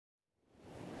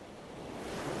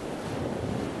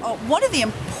One of the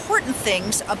important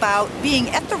things about being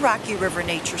at the Rocky River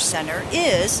Nature Center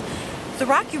is the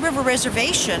Rocky River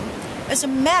Reservation. As a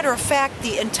matter of fact,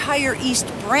 the entire east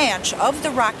branch of the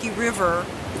Rocky River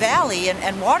Valley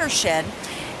and watershed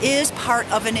is part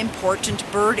of an important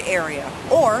bird area,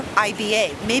 or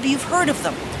IBA. Maybe you've heard of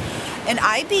them. An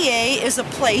IBA is a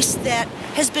place that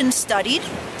has been studied.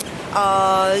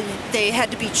 They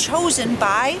had to be chosen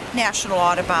by National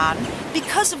Audubon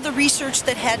because of the research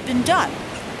that had been done.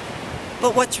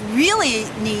 But what's really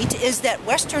neat is that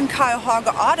Western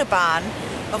Cuyahoga Audubon,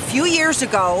 a few years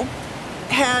ago,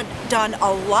 had done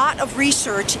a lot of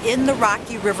research in the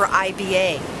Rocky River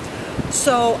IBA.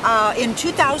 So in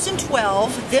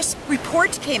 2012, this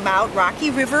report came out,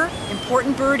 Rocky River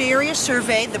Important Bird Area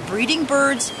Survey, the breeding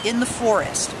birds in the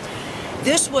forest.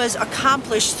 This was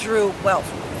accomplished through, well,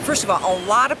 first of all, a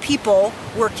lot of people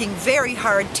working very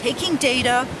hard, taking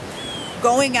data,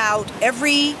 going out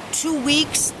every 2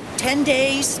 weeks, 10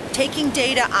 days, taking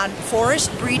data on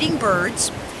forest breeding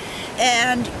birds,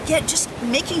 and just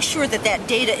making sure that that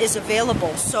data is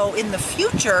available. So in the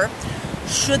future,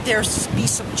 should there be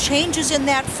some changes in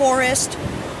that forest,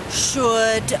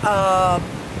 should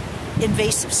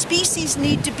invasive species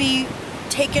need to be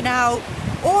taken out,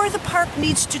 or the park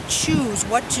needs to choose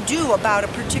what to do about a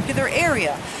particular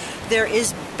area, there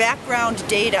is background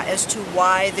data as to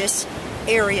why this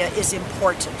area is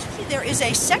important. There is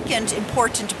a second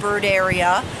important bird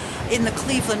area in the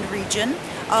Cleveland region,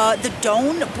 the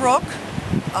Doan Brook,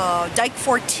 Dike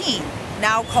 14,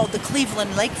 now called the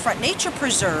Cleveland Lakefront Nature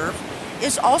Preserve,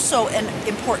 is also an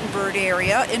important bird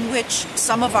area in which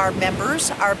some of our members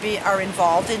are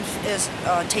involved in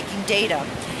taking data.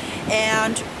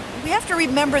 And we have to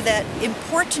remember that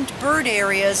important bird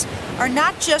areas are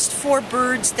not just for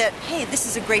birds that, hey, this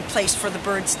is a great place for the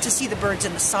birds to see the birds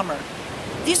in the summer.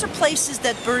 These are places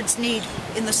that birds need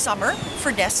in the summer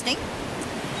for nesting,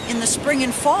 in the spring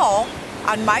and fall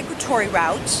on migratory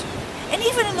routes, and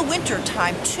even in the winter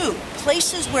time too.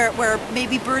 Places where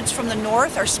maybe birds from the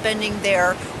north are spending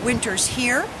their winters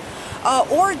here,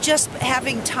 or just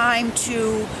having time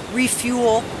to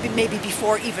refuel maybe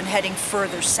before even heading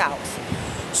further south.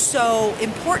 So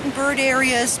important bird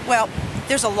areas, well,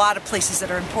 there's a lot of places that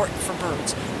are important for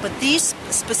birds, but these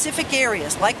specific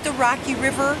areas like the Rocky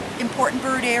River Important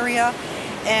Bird Area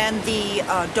and the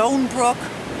Doan Brook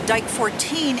Dike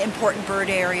 14 Important Bird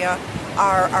Area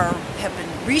have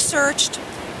been researched,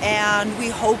 and we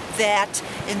hope that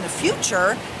in the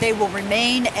future they will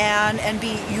remain and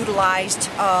be utilized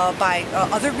by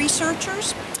other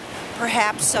researchers,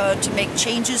 perhaps to make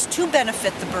changes to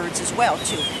benefit the birds as well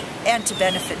too, and to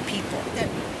benefit people.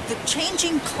 The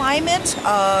changing climate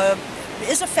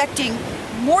is affecting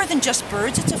more than just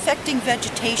birds, it's affecting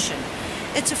vegetation.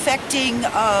 It's affecting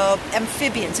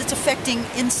amphibians, it's affecting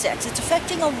insects, it's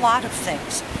affecting a lot of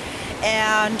things.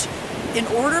 And in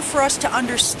order for us to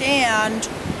understand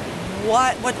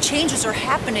what changes are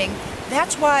happening,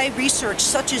 that's why research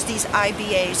such as these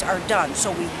IBAs are done.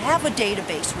 So we have a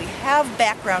database, we have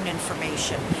background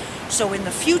information. So in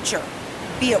the future,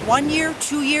 be it 1 year,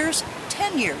 2 years,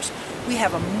 10 years, we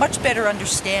have a much better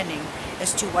understanding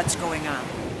as to what's going on.